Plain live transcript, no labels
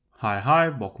Hi,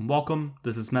 welcome.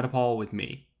 This is Metapol with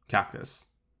me, Cactus.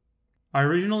 I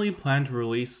originally planned to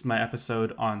release my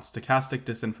episode on stochastic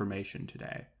disinformation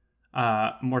today,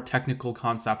 a more technical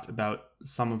concept about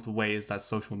some of the ways that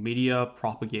social media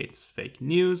propagates fake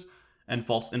news and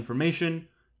false information,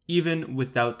 even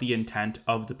without the intent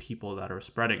of the people that are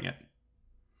spreading it.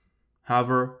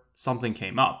 However, something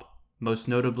came up, most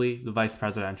notably the vice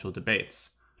presidential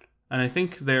debates, and I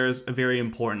think there's a very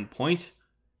important point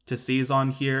to seize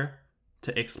on here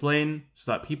to explain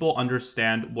so that people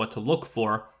understand what to look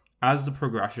for as the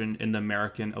progression in the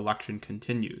American election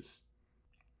continues.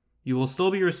 You will still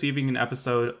be receiving an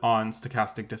episode on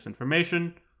stochastic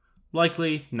disinformation,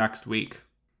 likely next week.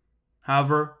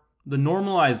 However, the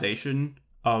normalization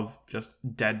of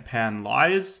just deadpan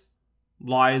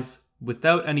lies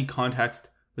without any context,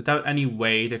 without any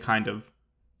way to kind of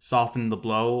soften the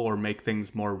blow or make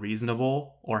things more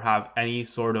reasonable or have any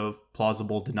sort of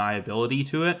plausible deniability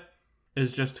to it,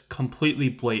 is just completely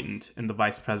blatant in the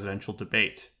vice presidential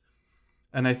debate.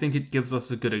 And I think it gives us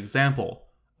a good example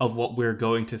of what we're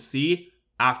going to see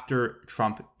after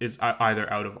Trump is either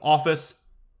out of office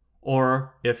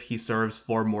or if he serves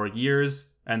 4 more years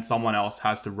and someone else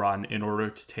has to run in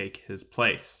order to take his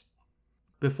place.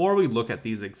 Before we look at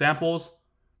these examples,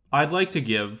 I'd like to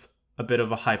give a bit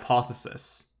of a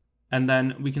hypothesis, and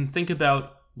then we can think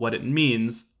about what it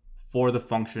means for the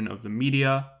function of the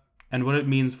media and what it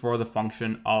means for the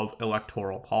function of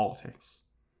electoral politics.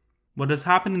 What has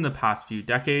happened in the past few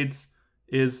decades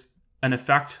is an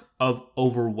effect of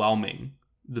overwhelming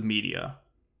the media.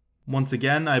 Once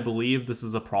again, I believe this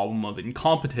is a problem of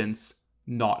incompetence,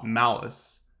 not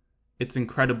malice. It's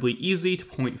incredibly easy to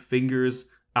point fingers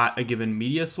at a given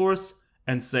media source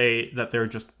and say that they're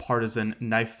just partisan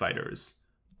knife fighters.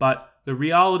 But the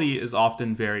reality is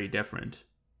often very different.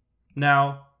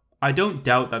 Now, I don't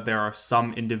doubt that there are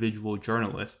some individual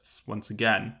journalists, once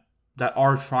again, that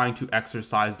are trying to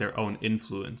exercise their own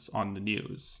influence on the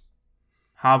news.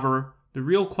 However, the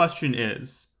real question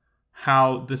is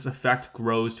how this effect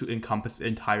grows to encompass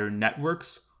entire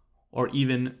networks or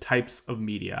even types of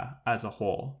media as a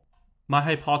whole. My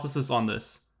hypothesis on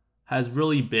this has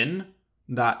really been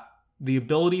that the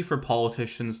ability for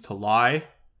politicians to lie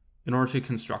in order to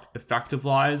construct effective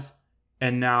lies,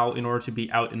 and now in order to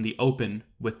be out in the open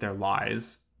with their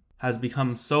lies, has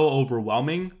become so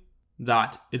overwhelming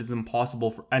that it is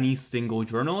impossible for any single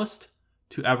journalist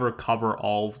to ever cover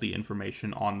all of the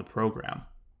information on the program.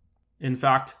 In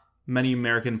fact, many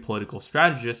American political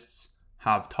strategists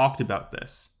have talked about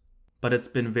this, but it's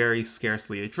been very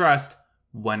scarcely addressed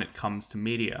when it comes to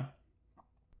media.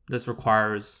 This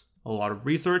requires a lot of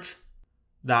research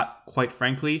that, quite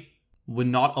frankly, would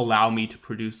not allow me to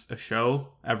produce a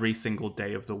show every single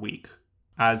day of the week,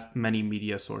 as many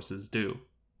media sources do.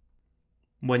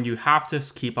 When you have to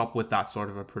keep up with that sort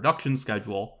of a production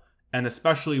schedule, and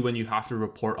especially when you have to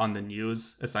report on the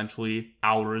news essentially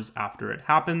hours after it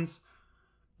happens,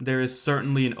 there is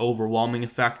certainly an overwhelming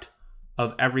effect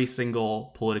of every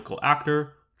single political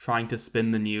actor trying to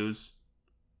spin the news,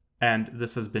 and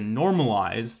this has been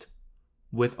normalized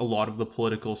with a lot of the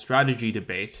political strategy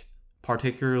debate,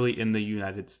 particularly in the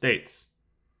United States.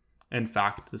 In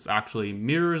fact, this actually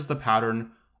mirrors the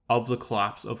pattern of the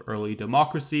collapse of early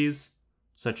democracies,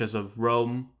 such as of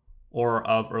Rome or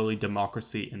of early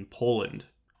democracy in Poland.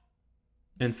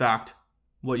 In fact,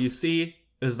 what you see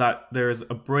is that there is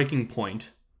a breaking point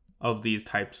of these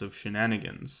types of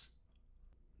shenanigans.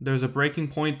 There's a breaking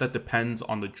point that depends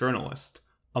on the journalist.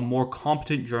 A more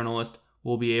competent journalist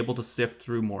will be able to sift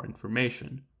through more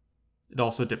information. It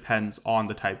also depends on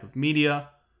the type of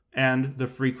media and the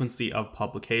frequency of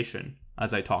publication,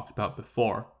 as I talked about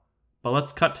before. But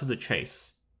let's cut to the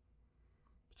chase.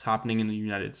 What's happening in the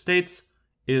United States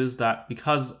is that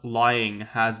because lying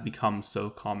has become so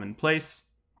commonplace,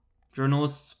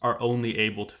 journalists are only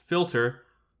able to filter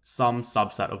some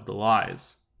subset of the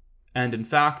lies. And in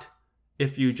fact,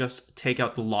 if you just take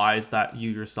out the lies that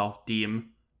you yourself deem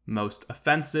most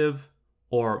offensive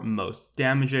or most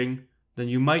damaging, then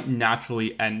you might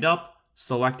naturally end up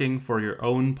selecting for your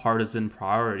own partisan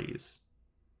priorities.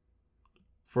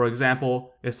 For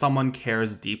example, if someone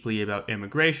cares deeply about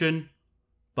immigration,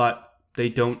 but they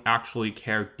don't actually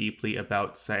care deeply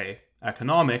about, say,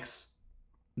 economics,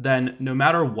 then no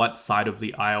matter what side of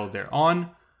the aisle they're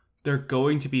on, they're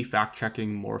going to be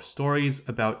fact-checking more stories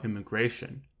about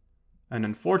immigration. And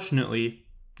unfortunately,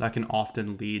 that can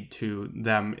often lead to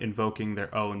them invoking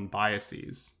their own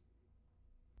biases.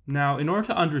 Now, in order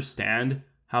to understand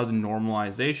how the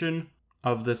normalization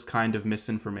of this kind of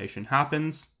misinformation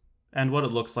happens, and what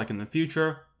it looks like in the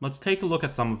future, let's take a look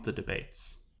at some of the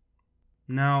debates.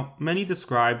 Now, many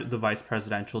described the vice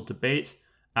presidential debate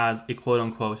as a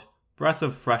quote-unquote breath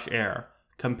of fresh air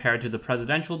compared to the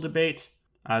presidential debate,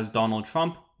 as Donald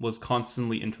Trump was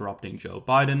constantly interrupting Joe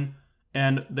Biden,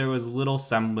 and there was little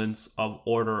semblance of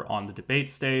order on the debate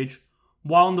stage,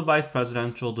 while in the vice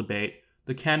presidential debate,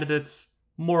 the candidates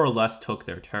more or less took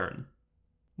their turn.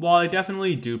 While I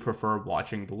definitely do prefer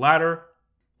watching the latter,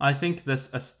 I think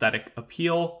this aesthetic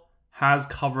appeal has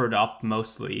covered up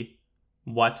mostly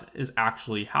what is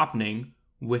actually happening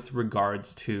with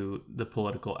regards to the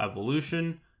political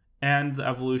evolution and the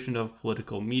evolution of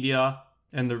political media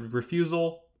and the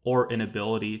refusal or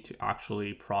inability to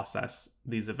actually process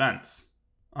these events.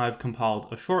 I've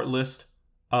compiled a short list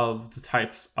of the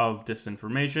types of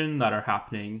disinformation that are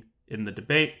happening in the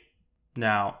debate.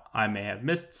 Now, I may have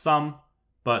missed some,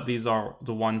 but these are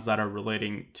the ones that are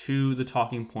relating to the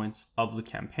talking points of the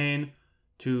campaign,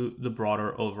 to the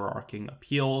broader overarching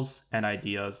appeals and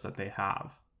ideas that they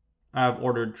have. I have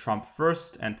ordered Trump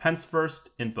first and Pence first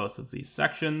in both of these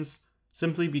sections,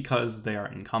 simply because they are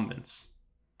incumbents.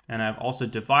 And I've also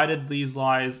divided these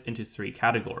lies into 3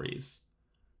 categories.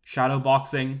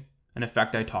 Shadowboxing, an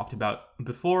effect I talked about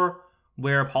before,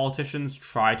 where politicians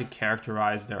try to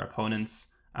characterize their opponents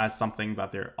as something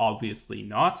that they're obviously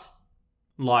not.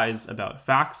 Lies about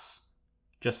facts,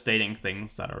 just stating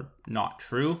things that are not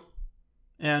true.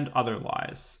 And other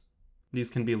lies.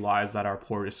 These can be lies that are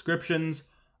poor descriptions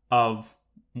of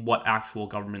what actual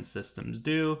government systems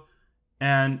do.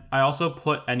 And I also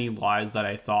put any lies that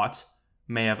I thought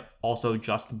may have also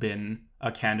just been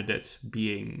a candidate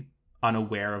being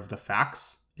unaware of the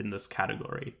facts in this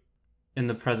category. In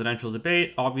the presidential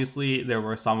debate, obviously, there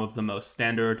were some of the most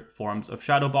standard forms of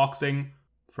shadowboxing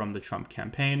from the Trump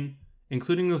campaign,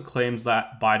 including the claims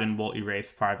that Biden will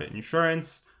erase private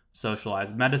insurance,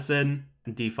 socialize medicine,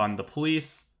 defund the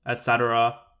police,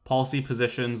 etc. Policy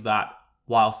positions that,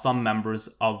 while some members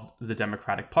of the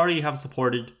Democratic Party have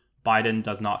supported, Biden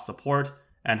does not support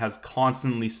and has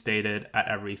constantly stated at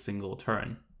every single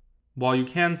turn. While you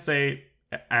can say,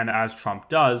 and as Trump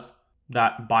does,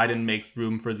 that Biden makes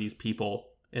room for these people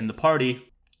in the party,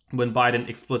 when Biden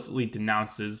explicitly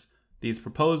denounces these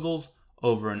proposals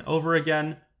over and over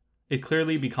again, it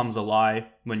clearly becomes a lie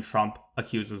when Trump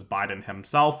accuses Biden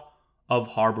himself of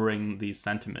harboring these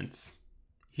sentiments.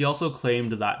 He also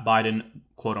claimed that Biden,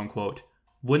 quote-unquote,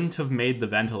 wouldn't have made the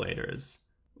ventilators,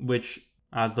 which,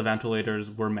 as the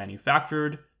ventilators were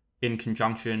manufactured in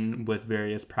conjunction with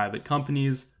various private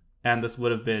companies, and this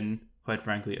would have been, quite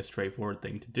frankly, a straightforward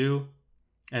thing to do,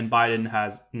 and Biden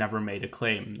has never made a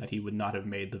claim that he would not have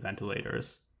made the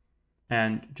ventilators.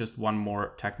 And just one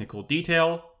more technical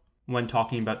detail, when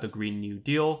talking about the Green New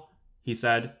Deal, he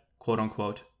said,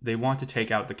 quote-unquote, they want to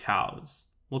take out the cows.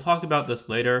 We'll talk about this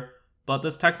later, but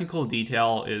this technical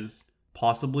detail is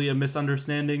possibly a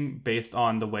misunderstanding based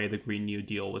on the way the Green New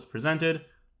Deal was presented,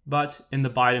 but in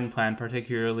the Biden plan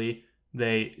particularly,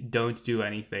 they don't do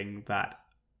anything that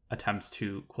attempts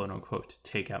to, quote-unquote,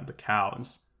 take out the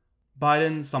cows.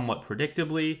 Biden, somewhat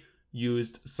predictably,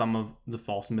 used some of the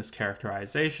false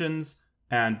mischaracterizations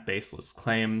and baseless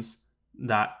claims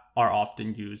that are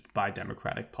often used by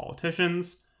Democratic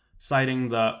politicians, citing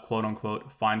the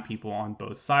quote-unquote find people on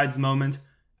both sides moment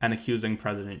and accusing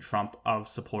President Trump of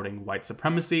supporting white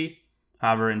supremacy.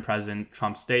 However, in President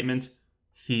Trump's statement,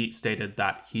 he stated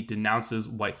that he denounces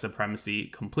white supremacy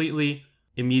completely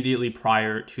immediately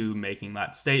prior to making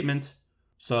that statement.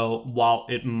 So while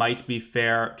it might be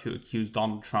fair to accuse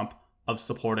Donald Trump of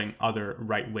supporting other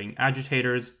right-wing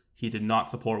agitators, he did not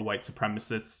support white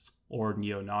supremacists or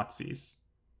neo-Nazis.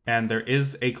 And there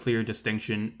is a clear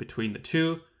distinction between the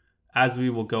two, as we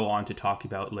will go on to talk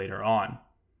about later on.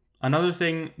 Another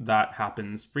thing that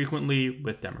happens frequently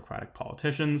with Democratic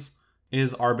politicians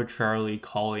is arbitrarily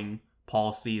calling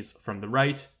policies from the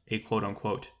right a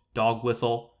quote-unquote dog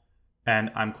whistle,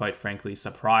 and I'm quite frankly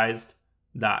surprised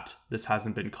that this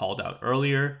hasn't been called out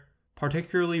earlier,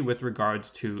 particularly with regards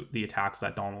to the attacks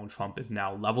that Donald Trump is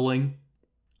now leveling.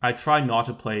 I try not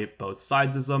to play both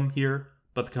sidesism here,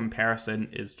 but the comparison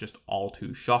is just all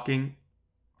too shocking.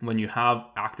 When you have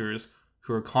actors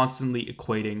who are constantly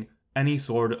equating any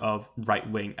sort of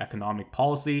right-wing economic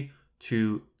policy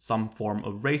to some form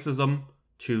of racism,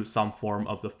 to some form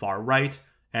of the far right,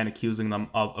 and accusing them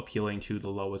of appealing to the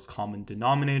lowest common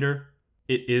denominator,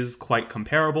 it is quite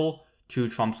comparable to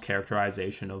Trump's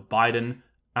characterization of Biden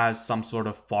as some sort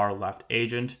of far-left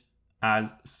agent,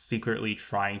 as secretly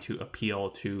trying to appeal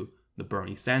to the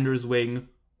Bernie Sanders wing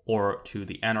or to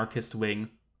the anarchist wing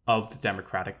of the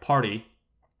Democratic Party.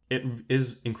 It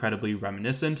is incredibly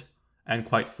reminiscent, and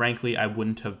quite frankly, I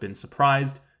wouldn't have been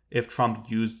surprised if Trump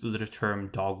used the term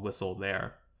dog whistle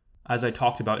there. As I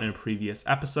talked about in a previous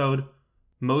episode,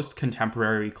 most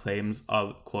contemporary claims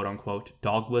of quote-unquote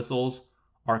dog whistles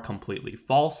are completely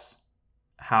false,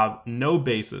 have no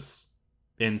basis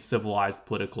in civilized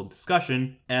political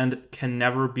discussion, and can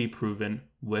never be proven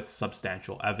with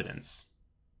substantial evidence.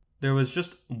 There was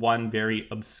just one very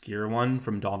obscure one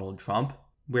from Donald Trump,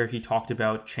 where he talked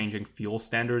about changing fuel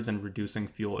standards and reducing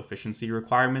fuel efficiency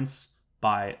requirements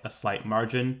by a slight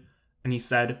margin, and he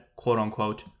said,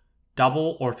 quote-unquote,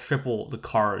 double or triple the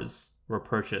cars were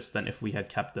purchased than if we had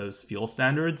kept those fuel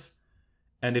standards.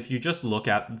 And if you just look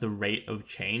at the rate of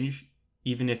change,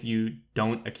 even if you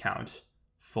don't account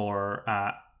for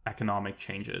economic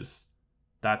changes,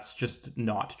 that's just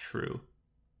not true.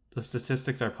 The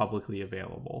statistics are publicly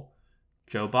available.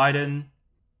 Joe Biden,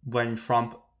 when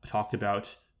Trump talked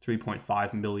about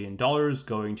 $3.5 million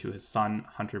going to his son,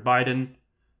 Hunter Biden,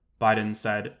 Biden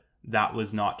said that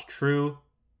was not true.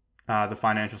 The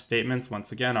financial statements,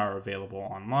 once again, are available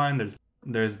online.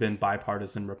 There's been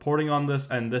bipartisan reporting on this,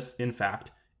 and this, in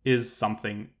fact, is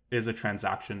a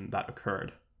transaction that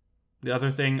occurred. The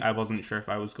other thing I wasn't sure if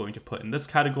I was going to put in this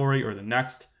category or the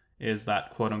next is that,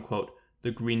 quote-unquote,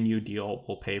 the Green New Deal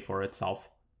will pay for itself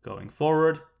going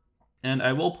forward. And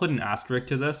I will put an asterisk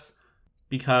to this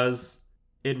because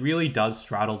it really does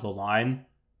straddle the line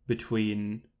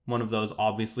between one of those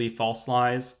obviously false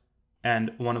lies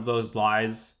and one of those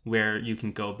lies where you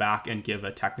can go back and give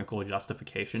a technical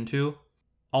justification to.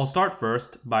 I'll start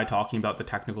first by talking about the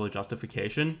technical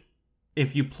justification.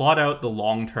 If you plot out the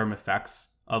long-term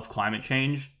effects of climate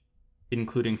change,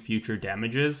 including future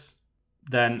damages,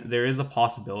 then there is a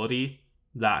possibility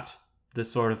that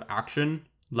this sort of action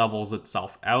levels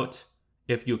itself out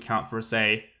if you account for,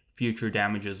 say, future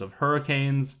damages of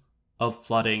hurricanes, of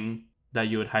flooding that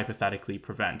you would hypothetically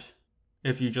prevent.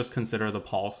 If you just consider the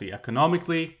policy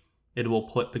economically, it will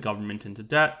put the government into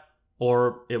debt,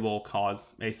 or it will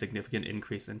cause a significant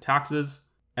increase in taxes.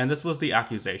 And this was the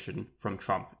accusation from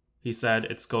Trump. He said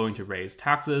it's going to raise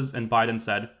taxes, and Biden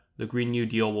said the Green New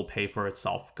Deal will pay for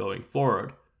itself going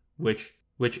forward, which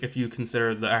if you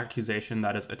consider the accusation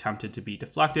that is attempted to be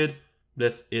deflected,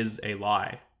 this is a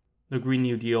lie. The Green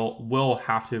New Deal will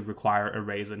have to require a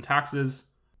raise in taxes,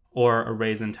 or a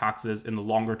raise in taxes in the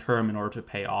longer term in order to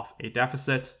pay off a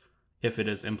deficit if it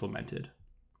is implemented.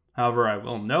 However, I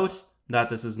will note that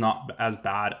this is not as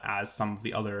bad as some of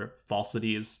the other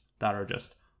falsities that are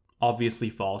just obviously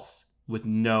false with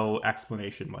no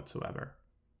explanation whatsoever.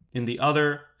 In the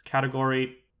other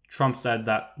category, Trump said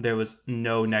that there was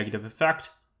no negative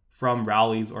effect from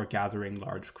rallies or gathering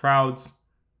large crowds,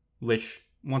 which,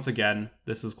 once again,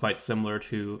 this is quite similar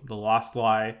to the last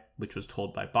lie, which was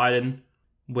told by Biden,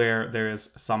 where there is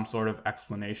some sort of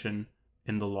explanation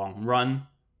in the long run,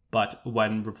 but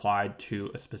when replied to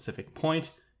a specific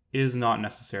point, is not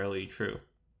necessarily true.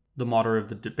 The moderator of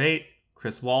the debate,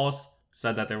 Chris Wallace,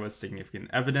 said that there was significant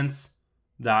evidence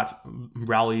that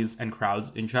rallies and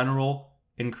crowds in general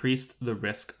increased the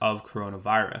risk of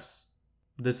coronavirus.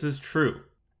 This is true,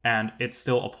 and it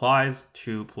still applies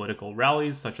to political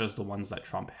rallies such as the ones that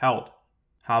Trump held.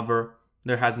 However,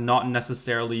 there has not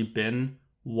necessarily been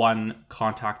one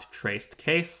contact traced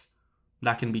case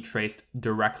that can be traced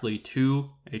directly to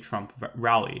a Trump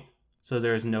rally. So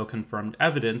there is no confirmed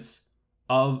evidence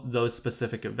of those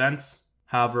specific events.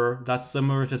 However, that's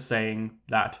similar to saying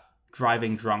that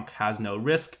driving drunk has no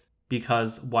risk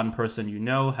because one person you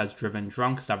know has driven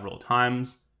drunk several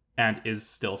times and is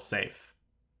still safe.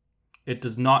 It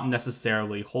does not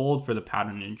necessarily hold for the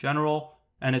pattern in general,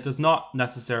 and it does not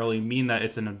necessarily mean that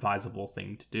it's an advisable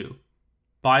thing to do.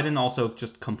 Biden also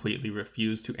just completely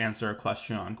refused to answer a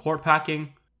question on court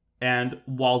packing, and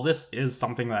while this is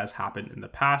something that has happened in the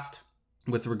past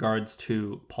with regards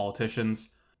to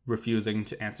politicians refusing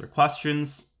to answer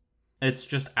questions, it's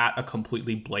just at a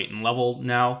completely blatant level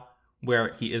now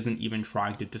where he isn't even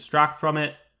trying to distract from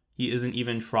it. He isn't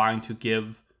even trying to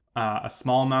give a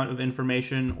small amount of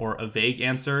information or a vague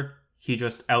answer. He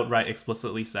just outright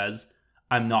explicitly says,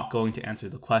 I'm not going to answer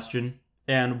the question.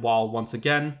 And while, once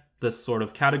again, this sort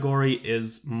of category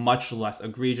is much less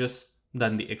egregious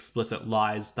than the explicit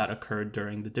lies that occurred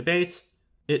during the debate,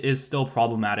 it is still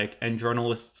problematic, and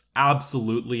journalists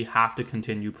absolutely have to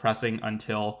continue pressing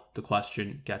until the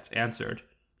question gets answered.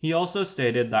 He also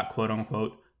stated that,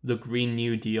 quote-unquote, the Green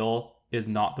New Deal is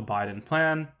not the Biden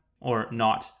plan, or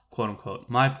not, quote-unquote,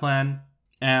 my plan,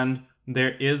 and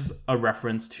there is a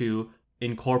reference to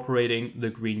incorporating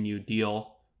the Green New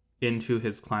Deal into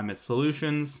his climate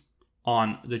solutions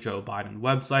on the Joe Biden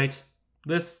website.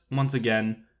 This, once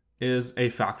again, is a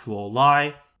factual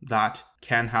lie that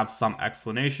can have some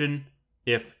explanation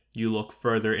if you look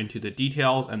further into the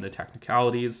details and the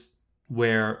technicalities,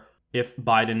 where if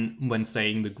Biden, when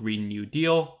saying the Green New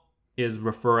Deal, is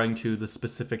referring to the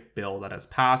specific bill that has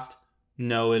passed,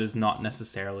 no, it is not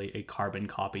necessarily a carbon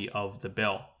copy of the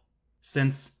bill.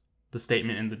 Since the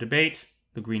statement in the debate,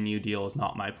 the Green New Deal is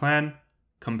not my plan,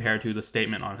 compared to the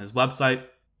statement on his website,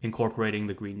 incorporating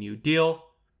the Green New Deal,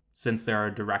 since there are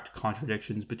direct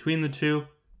contradictions between the two,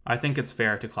 I think it's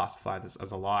fair to classify this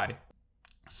as a lie.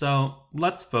 So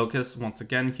let's focus once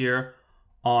again here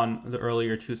on the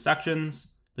earlier two sections,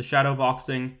 the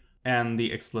shadowboxing and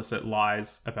the explicit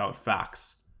lies about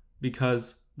facts,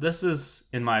 because this is,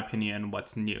 in my opinion,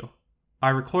 what's new. I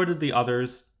recorded the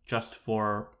others just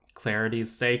for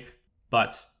clarity's sake,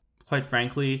 but quite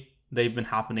frankly, they've been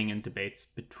happening in debates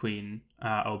between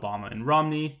Obama and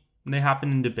Romney. They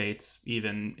happen in debates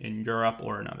even in Europe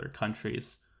or in other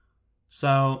countries.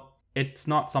 So it's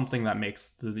not something that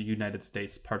makes the United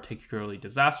States particularly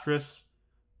disastrous,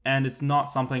 and it's not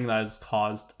something that has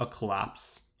caused a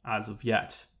collapse as of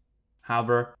yet.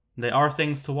 However, they are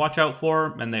things to watch out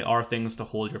for, and they are things to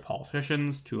hold your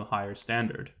politicians to a higher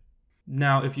standard.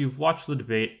 Now, if you've watched the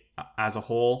debate as a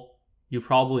whole, you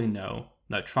probably know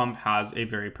that Trump has a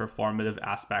very performative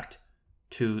aspect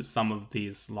to some of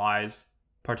these lies,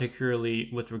 particularly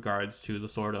with regards to the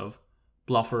sort of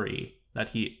bluffery that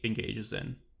he engages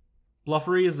in.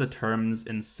 Bluffery is the terms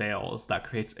in sales that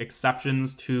creates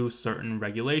exceptions to certain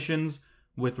regulations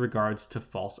with regards to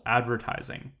false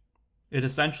advertising. It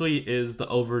essentially is the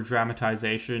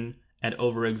over-dramatization and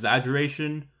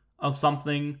over-exaggeration of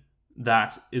something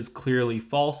that is clearly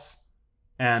false,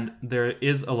 and there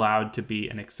is allowed to be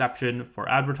an exception for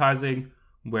advertising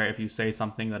where if you say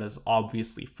something that is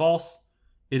obviously false,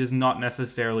 it is not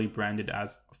necessarily branded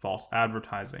as false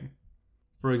advertising.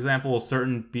 For example, a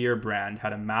certain beer brand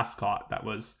had a mascot that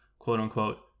was,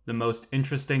 quote-unquote, the most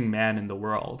interesting man in the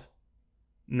world.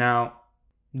 Now,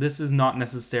 this is not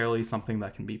necessarily something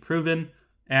that can be proven,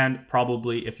 and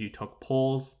probably if you took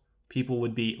polls, people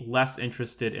would be less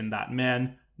interested in that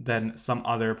man than some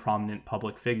other prominent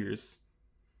public figures.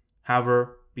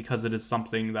 However, because it is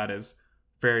something that is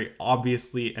very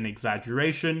obviously an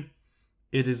exaggeration,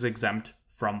 it is exempt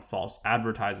from false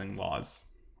advertising laws.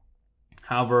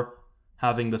 However,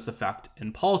 having this effect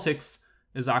in politics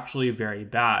is actually very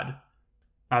bad,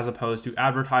 as opposed to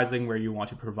advertising where you want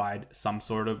to provide some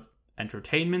sort of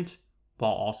entertainment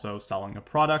while also selling a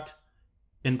product.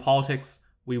 In politics,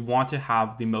 we want to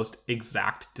have the most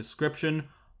exact description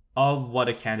of what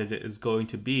a candidate is going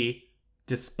to be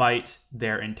despite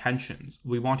their intentions.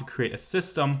 We want to create a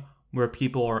system where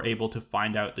people are able to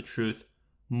find out the truth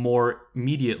more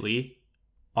immediately,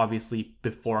 obviously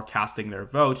before casting their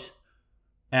vote,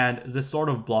 and this sort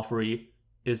of bluffery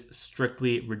is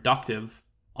strictly reductive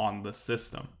on the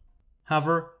system.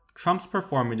 However, Trump's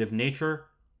performative nature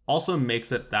also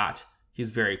makes it that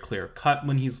he's very clear-cut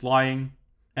when he's lying,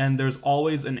 and there's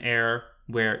always an air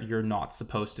where you're not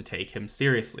supposed to take him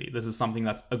seriously. This is something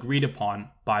that's agreed upon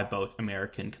by both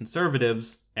American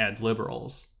conservatives and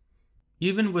liberals.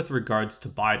 Even with regards to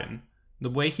Biden, the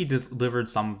way he delivered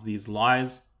some of these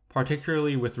lies,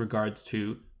 particularly with regards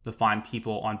to the fine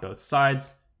people on both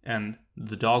sides and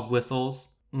the dog whistles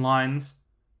lines,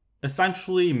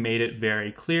 essentially made it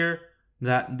very clear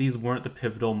that these weren't the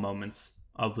pivotal moments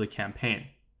of the campaign.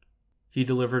 He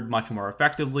delivered much more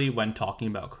effectively when talking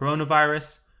about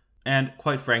coronavirus, and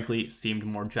quite frankly seemed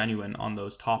more genuine on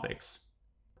those topics.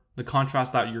 The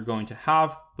contrast that you're going to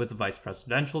have with the vice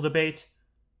presidential debate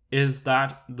is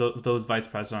that those vice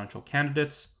presidential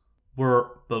candidates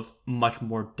were both much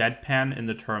more deadpan in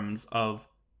the terms of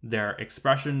their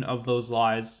expression of those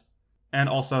lies, and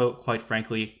also, quite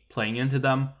frankly, playing into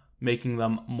them, making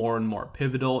them more and more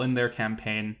pivotal in their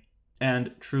campaign,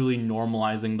 and truly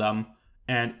normalizing them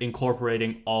and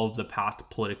incorporating all of the past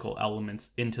political elements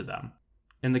into them.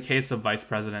 In the case of Vice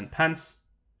President Pence,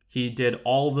 he did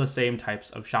all of the same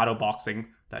types of shadowboxing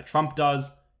that Trump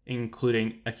does,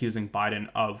 including accusing Biden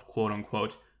of,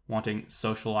 quote-unquote, wanting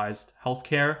socialized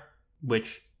healthcare,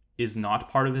 which is not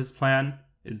part of his plan,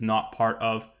 is not part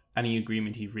of any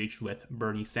agreement he reached with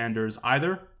Bernie Sanders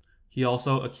either. He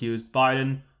also accused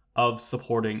Biden of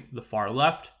supporting the far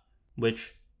left,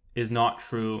 which is not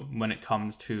true when it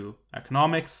comes to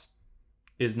economics,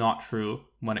 is not true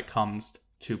when it comes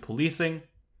to policing,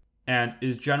 and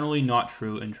is generally not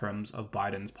true in terms of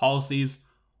Biden's policies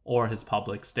or his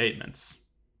public statements.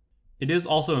 It is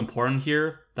also important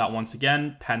here that once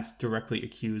again, Pence directly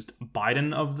accused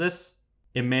Biden of this.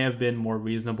 It may have been more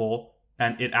reasonable,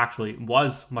 and it actually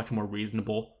was much more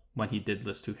reasonable when he did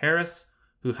this to Harris,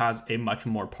 who has a much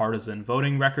more partisan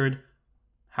voting record.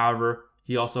 However,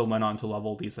 he also went on to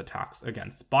level these attacks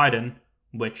against Biden,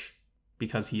 which,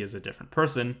 because he is a different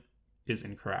person, is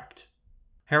incorrect.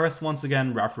 Harris once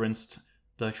again referenced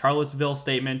the Charlottesville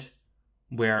statement,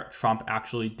 where Trump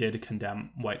actually did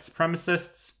condemn white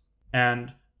supremacists,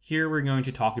 and here we're going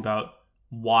to talk about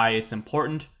why it's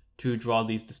important to draw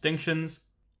these distinctions,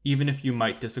 even if you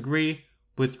might disagree,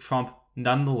 with Trump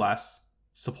nonetheless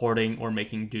supporting or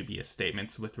making dubious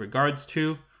statements with regards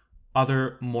to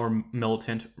other more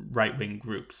militant right-wing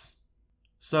groups.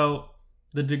 So,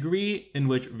 the degree in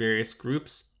which various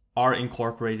groups are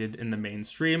incorporated in the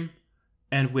mainstream,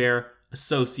 and where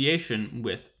association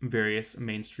with various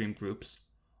mainstream groups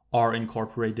are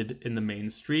incorporated in the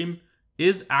mainstream,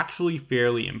 is actually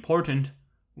fairly important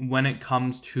when it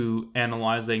comes to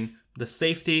analyzing the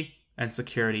safety and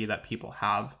security that people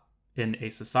have in a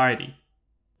society.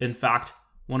 In fact,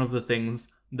 one of the things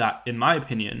that, in my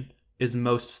opinion, is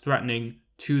most threatening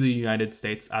to the United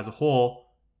States as a whole,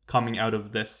 coming out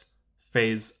of this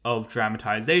phase of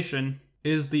dramatization,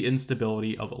 is the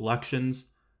instability of elections,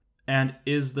 and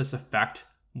is this effect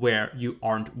where you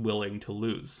aren't willing to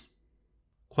lose.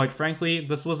 Quite frankly,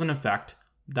 this was an effect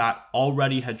that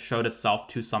already had showed itself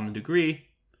to some degree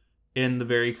in the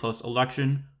very close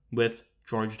election with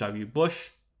George W. Bush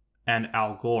and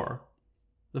Al Gore.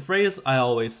 The phrase I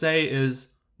always say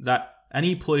is that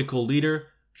any political leader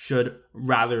should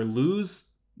rather lose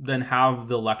than have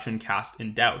the election cast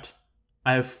in doubt.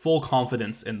 I have full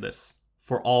confidence in this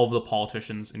for all of the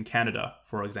politicians in Canada,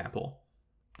 for example.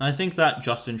 I think that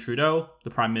Justin Trudeau, the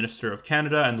Prime Minister of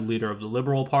Canada and the leader of the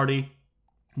Liberal Party,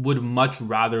 would much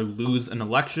rather lose an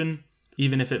election,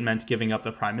 even if it meant giving up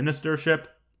the prime ministership,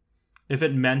 if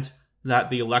it meant that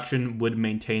the election would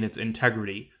maintain its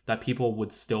integrity, that people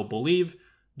would still believe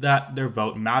that their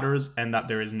vote matters and that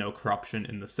there is no corruption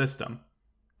in the system,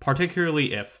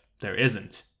 particularly if there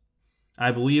isn't.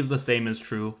 I believe the same is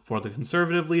true for the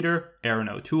Conservative leader, Aaron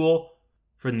O'Toole,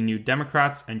 for the New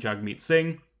Democrats and Jagmeet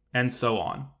Singh, and so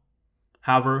on.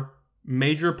 However,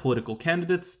 major political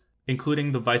candidates,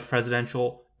 including the vice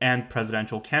presidential and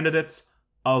presidential candidates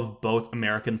of both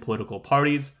American political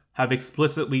parties, have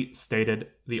explicitly stated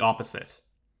the opposite.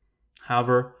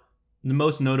 However, the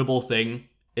most notable thing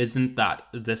isn't that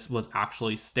this was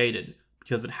actually stated,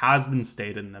 because it has been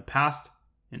stated in the past,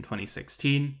 in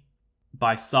 2016,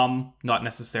 by some, not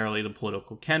necessarily the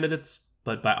political candidates,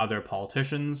 but by other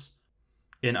politicians,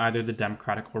 in either the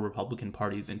Democratic or Republican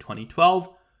parties in 2012,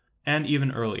 and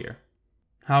even earlier.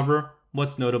 However,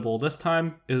 what's notable this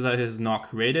time is that it has not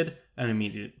created an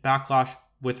immediate backlash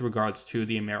with regards to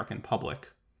the American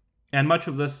public. And much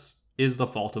of this is the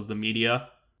fault of the media.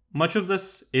 Much of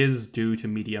this is due to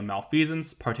media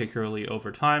malfeasance, particularly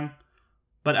over time.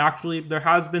 But actually, there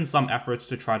has been some efforts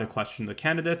to try to question the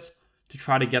candidates, to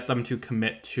try to get them to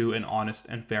commit to an honest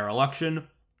and fair election,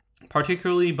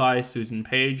 particularly by Susan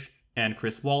Page and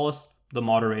Chris Wallace, the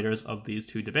moderators of these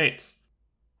two debates.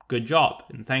 Good job,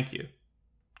 and thank you.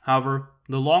 However,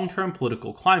 the long-term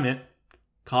political climate,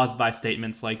 caused by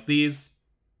statements like these,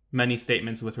 many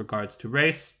statements with regards to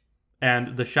race,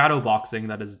 and the shadowboxing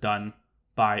that is done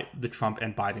by the Trump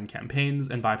and Biden campaigns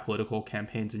and by political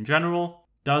campaigns in general,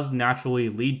 does naturally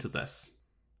lead to this.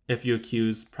 If you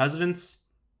accuse presidents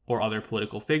or other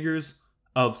political figures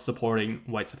of supporting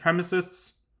white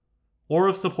supremacists, or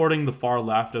of supporting the far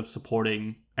left, of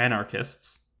supporting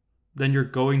anarchists, then you're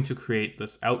going to create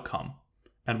this outcome.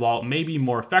 And while it may be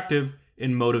more effective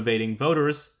in motivating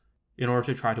voters in order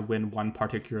to try to win one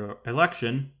particular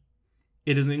election,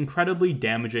 it is incredibly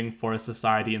damaging for a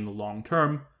society in the long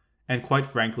term, and quite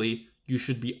frankly, you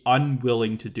should be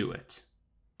unwilling to do it.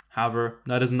 However,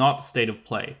 that is not the state of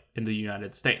play in the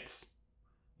United States.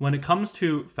 When it comes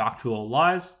to factual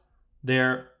lies,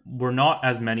 there were not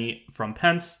as many from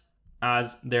Pence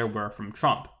as there were from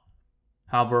Trump.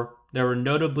 However, there were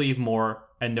notably more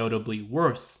and notably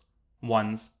worse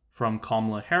ones from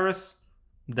Kamala Harris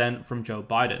than from Joe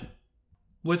Biden.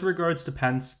 With regards to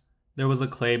Pence, there was a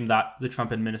claim that the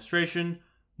Trump administration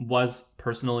was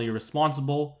personally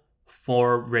responsible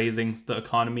for raising the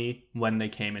economy when they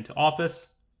came into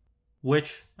office,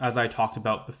 which, as I talked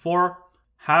about before,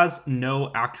 has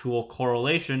no actual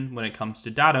correlation when it comes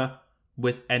to data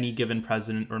with any given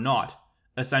president or not.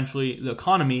 Essentially, the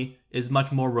economy is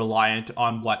much more reliant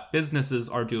on what businesses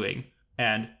are doing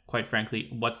and, quite frankly,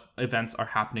 what events are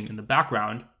happening in the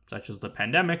background, such as the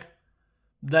pandemic,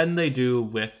 than they do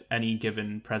with any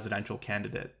given presidential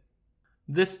candidate.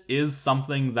 This is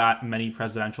something that many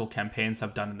presidential campaigns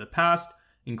have done in the past,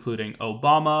 including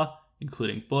Obama,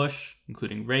 including Bush,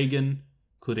 including Reagan,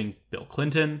 including Bill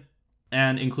Clinton,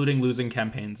 and including losing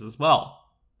campaigns as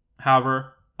well.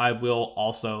 However, I will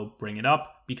also bring it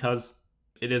up because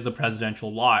it is a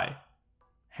presidential lie.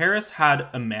 Harris had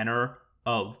a manner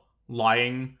of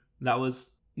lying that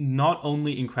was not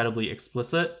only incredibly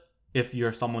explicit if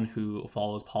you're someone who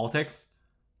follows politics,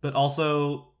 but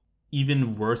also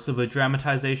even worse of a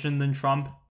dramatization than Trump.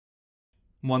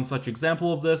 One such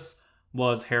example of this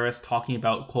was Harris talking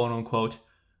about quote-unquote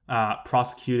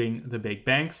prosecuting the big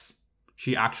banks.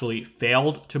 She actually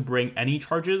failed to bring any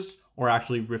charges, or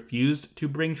actually refused to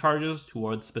bring charges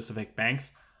towards specific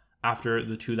banks after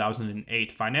the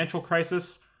 2008 financial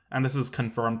crisis, and this is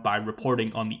confirmed by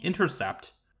reporting on The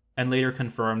Intercept, and later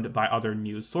confirmed by other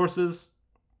news sources.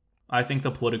 I think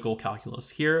the political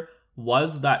calculus here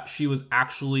was that she was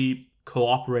actually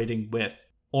cooperating with,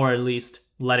 or at least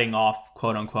letting off,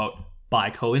 quote-unquote, by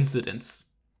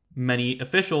coincidence, many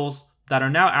officials that are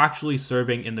now actually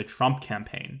serving in the Trump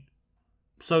campaign.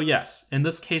 So yes, in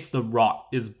this case, the rot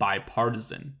is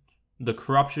bipartisan. The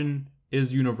corruption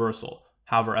is universal.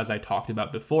 However, as I talked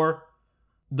about before,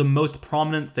 the most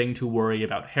prominent thing to worry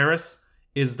about Harris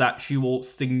is that she will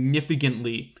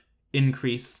significantly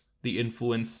increase the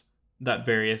influence that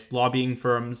various lobbying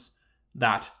firms,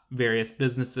 that various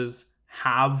businesses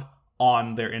have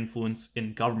on their influence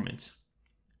in government.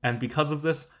 And because of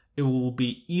this, it will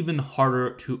be even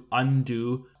harder to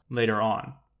undo later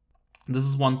on. This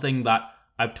is one thing that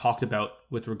I've talked about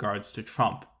with regards to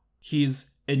Trump. He's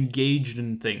engaged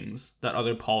in things that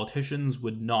other politicians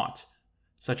would not,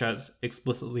 such as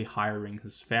explicitly hiring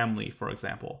his family, for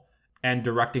example, and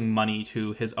directing money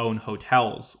to his own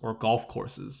hotels or golf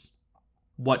courses.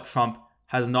 What Trump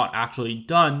has not actually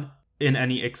done in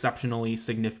any exceptionally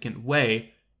significant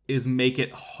way is make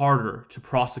it harder to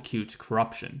prosecute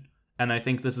corruption. And I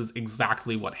think this is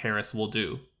exactly what Harris will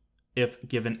do, if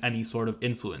given any sort of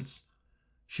influence.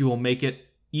 She will make it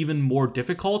even more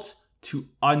difficult to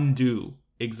undo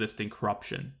existing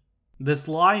corruption. This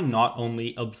lie not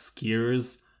only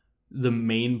obscures the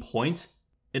main point,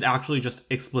 it actually just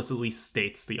explicitly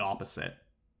states the opposite.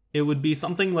 It would be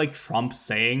something like Trump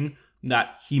saying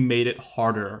that he made it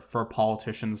harder for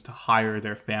politicians to hire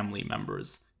their family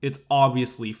members. It's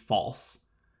obviously false.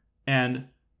 And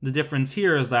the difference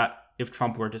here is that if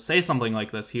Trump were to say something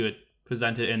like this, he would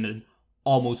present it in an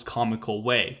almost comical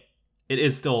way. It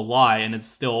is still a lie, and it's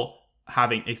still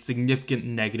having a significant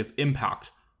negative impact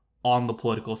on the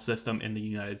political system in the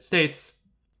United States.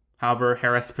 However,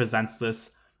 Harris presents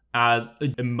this as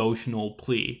an emotional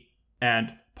plea,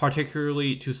 and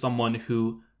particularly to someone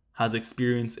who has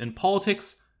experience in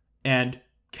politics and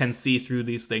can see through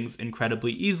these things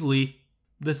incredibly easily,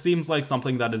 this seems like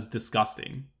something that is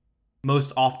disgusting.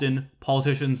 Most often,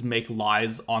 politicians make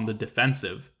lies on the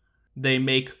defensive. They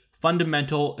make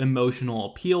fundamental emotional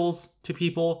appeals to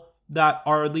people that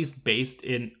are at least based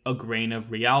in a grain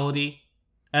of reality,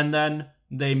 and then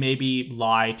they maybe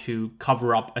lie to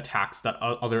cover up attacks that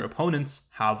other opponents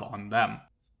have on them.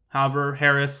 However,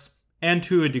 Harris, and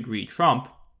to a degree Trump,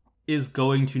 is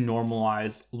going to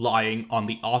normalize lying on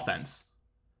the offense,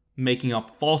 making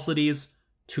up falsities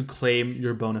to claim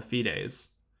your bona fides.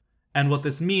 And what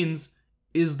this means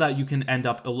is that you can end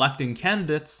up electing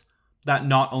candidates that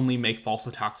not only make false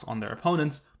attacks on their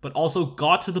opponents, but also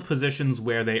got to the positions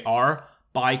where they are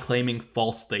by claiming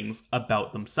false things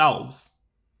about themselves.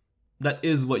 That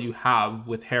is what you have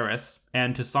with Harris,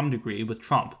 and to some degree with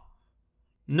Trump.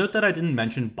 Note that I didn't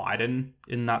mention Biden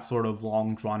in that sort of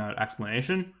long, drawn-out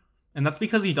explanation, and that's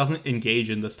because he doesn't engage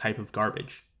in this type of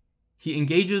garbage. He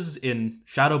engages in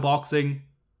shadowboxing,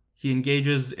 he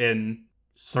engages in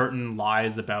certain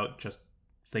lies about just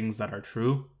things that are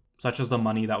true, such as the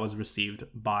money that was received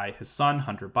by his son,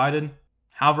 Hunter Biden.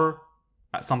 However,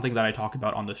 something that I talk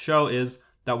about on this show is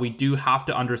that we do have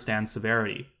to understand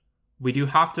severity. We do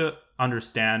have to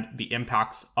understand the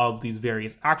impacts of these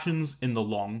various actions in the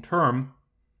long term,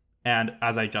 and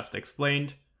as I just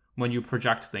explained, when you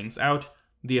project things out,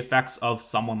 the effects of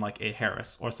someone like a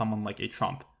Harris or someone like a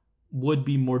Trump would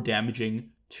be more damaging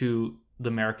to the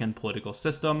American political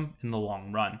system in the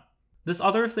long run. This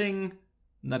other thing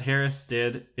that Harris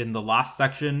did in the last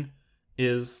section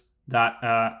is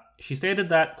that she stated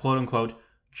that, quote unquote,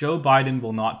 Joe Biden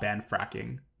will not ban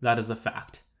fracking. That is a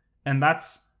fact. And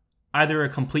that's either a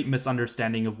complete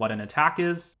misunderstanding of what an attack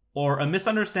is, or a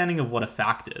misunderstanding of what a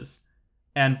fact is.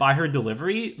 And by her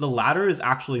delivery, the latter is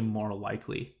actually more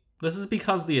likely. This is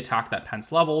because the attack that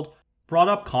Pence leveled brought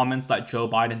up comments that Joe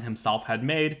Biden himself had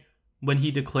made when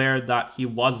he declared that he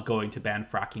was going to ban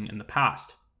fracking in the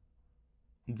past.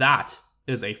 That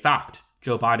is a fact.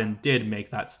 Joe Biden did make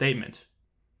that statement.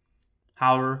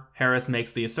 However, Harris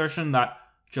makes the assertion that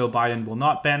Joe Biden will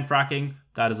not ban fracking.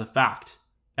 That is a fact.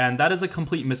 And that is a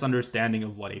complete misunderstanding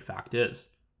of what a fact is.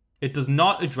 It does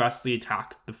not address the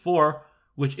attack before,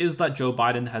 which is that Joe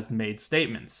Biden has made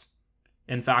statements.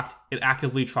 In fact, it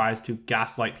actively tries to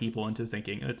gaslight people into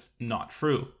thinking it's not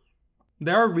true.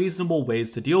 There are reasonable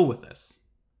ways to deal with this.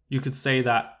 You could say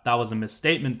that that was a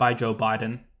misstatement by Joe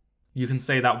Biden. You can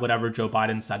say that whatever Joe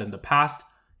Biden said in the past,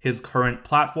 his current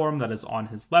platform that is on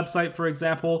his website, for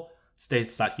example,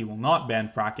 states that he will not ban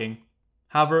fracking.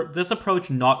 However, this approach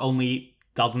not only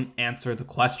doesn't answer the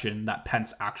question that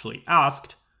Pence actually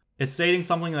asked, it's stating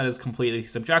something that is completely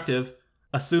subjective,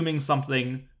 assuming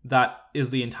something that is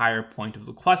the entire point of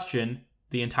the question,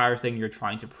 the entire thing you're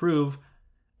trying to prove,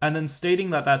 and then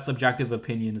stating that that subjective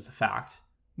opinion is a fact,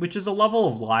 which is a level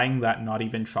of lying that not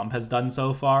even Trump has done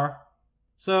so far.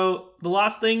 So the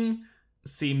last thing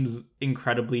seems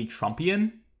incredibly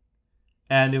Trumpian,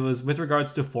 and it was with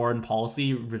regards to foreign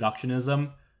policy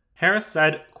reductionism. Harris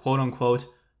said, quote unquote,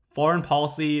 foreign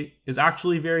policy is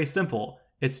actually very simple.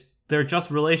 They're just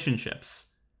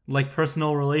relationships, like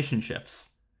personal relationships.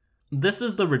 This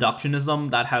is the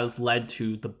reductionism that has led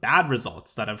to the bad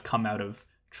results that have come out of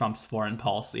Trump's foreign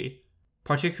policy,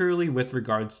 particularly with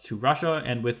regards to Russia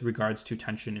and with regards to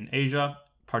tension in Asia,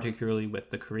 particularly with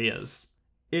the Koreas.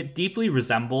 It deeply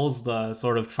resembles the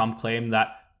sort of Trump claim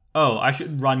that, oh, I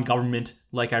should run government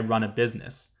like I run a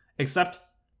business. Except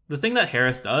the thing that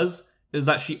Harris does is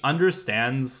that she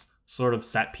understands sort of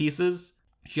set pieces.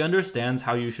 She understands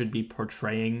how you should be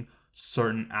portraying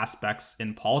certain aspects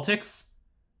in politics.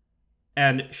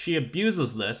 And she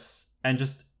abuses this and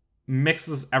just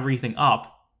mixes everything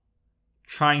up,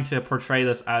 trying to portray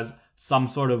this as some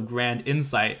sort of grand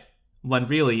insight, when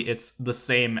really it's the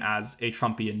same as a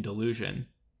Trumpian delusion.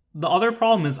 The other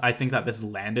problem is I think that this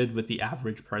landed with the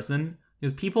average person,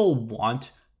 is people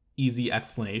want easy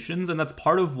explanations, and that's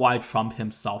part of why Trump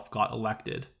himself got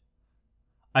elected.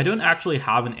 I don't actually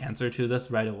have an answer to this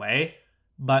right away,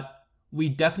 but we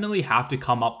definitely have to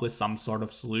come up with some sort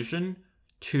of solution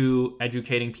to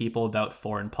educating people about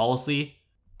foreign policy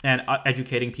and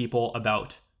educating people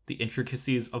about the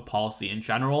intricacies of policy in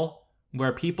general,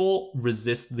 where people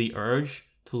resist the urge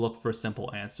to look for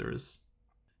simple answers.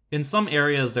 In some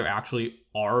areas, there actually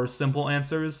are simple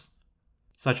answers,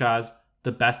 such as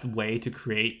the best way to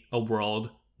create a world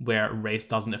where race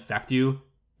doesn't affect you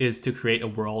is to create a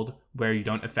world where you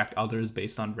don't affect others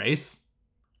based on race.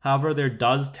 However, there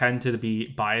does tend to be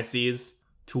biases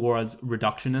towards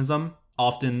reductionism,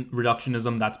 often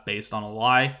reductionism that's based on a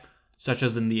lie, such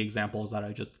as in the examples that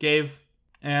I just gave,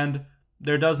 and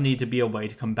there does need to be a way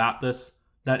to combat this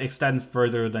that extends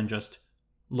further than just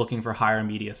looking for higher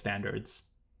media standards.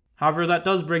 However, that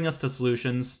does bring us to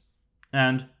solutions,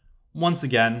 and once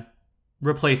again,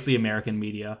 replace the American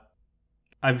media.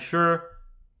 I'm sure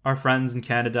our friends in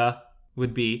Canada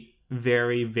would be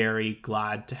very, very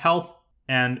glad to help,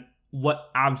 and what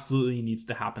absolutely needs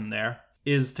to happen there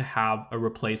is to have a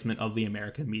replacement of the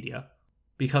American media,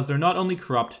 because they're not only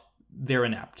corrupt, they're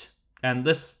inept, and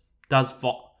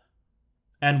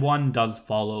one does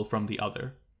follow from the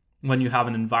other. When you have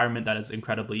an environment that is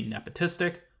incredibly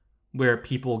nepotistic, where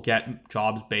people get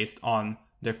jobs based on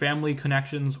their family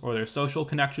connections or their social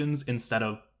connections instead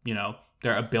of,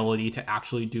 their ability to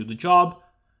actually do the job,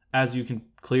 as you can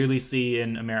clearly see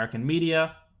in American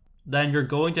media, then you're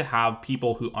going to have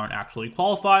people who aren't actually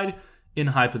qualified in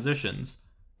high positions.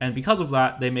 And because of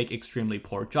that, they make extremely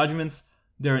poor judgments.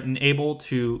 They're unable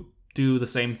to do the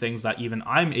same things that even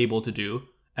I'm able to do,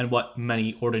 and what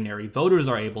many ordinary voters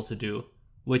are able to do,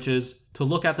 which is to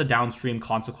look at the downstream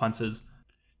consequences,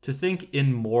 to think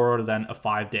in more than a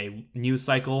 5-day news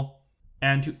cycle,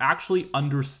 and to actually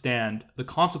understand the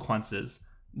consequences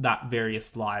that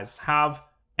various lies have,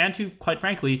 and to, quite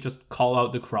frankly, just call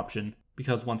out the corruption.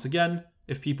 Because once again,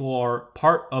 if people are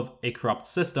part of a corrupt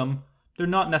system, they're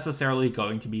not necessarily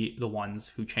going to be the ones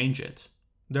who change it.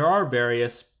 There are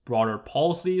various broader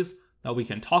policies that we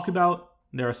can talk about.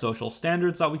 There are social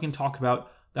standards that we can talk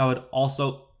about that would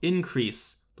also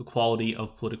increase the quality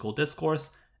of political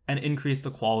discourse and increase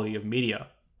the quality of media.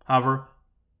 However,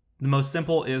 the most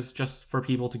simple is just for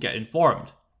people to get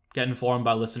informed. Get informed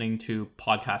by listening to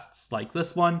podcasts like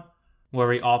this one, where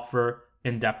we offer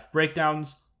in-depth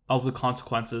breakdowns of the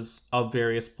consequences of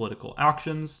various political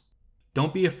actions.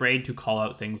 Don't be afraid to call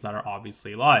out things that are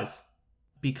obviously lies.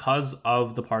 Because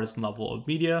of the partisan level of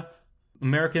media,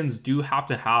 Americans do have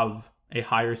to have a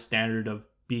higher standard of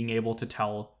being able to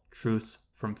tell truth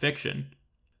from fiction.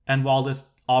 And while this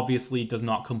obviously does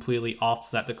not completely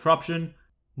offset the corruption,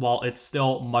 while it's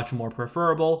still much more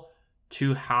preferable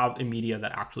to have a media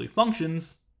that actually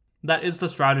functions, that is the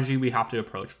strategy we have to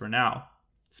approach for now.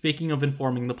 Speaking of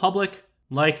informing the public,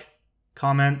 like,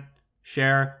 comment,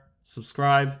 share,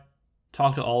 subscribe,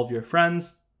 talk to all of your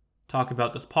friends, talk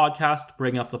about this podcast,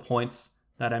 bring up the points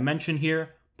that I mention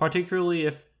here, particularly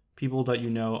if people that you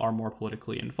know are more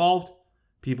politically involved,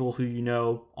 people who you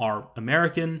know are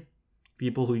American,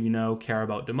 people who you know care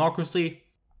about democracy.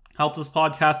 Help this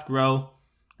podcast grow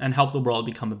and help the world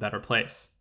become a better place.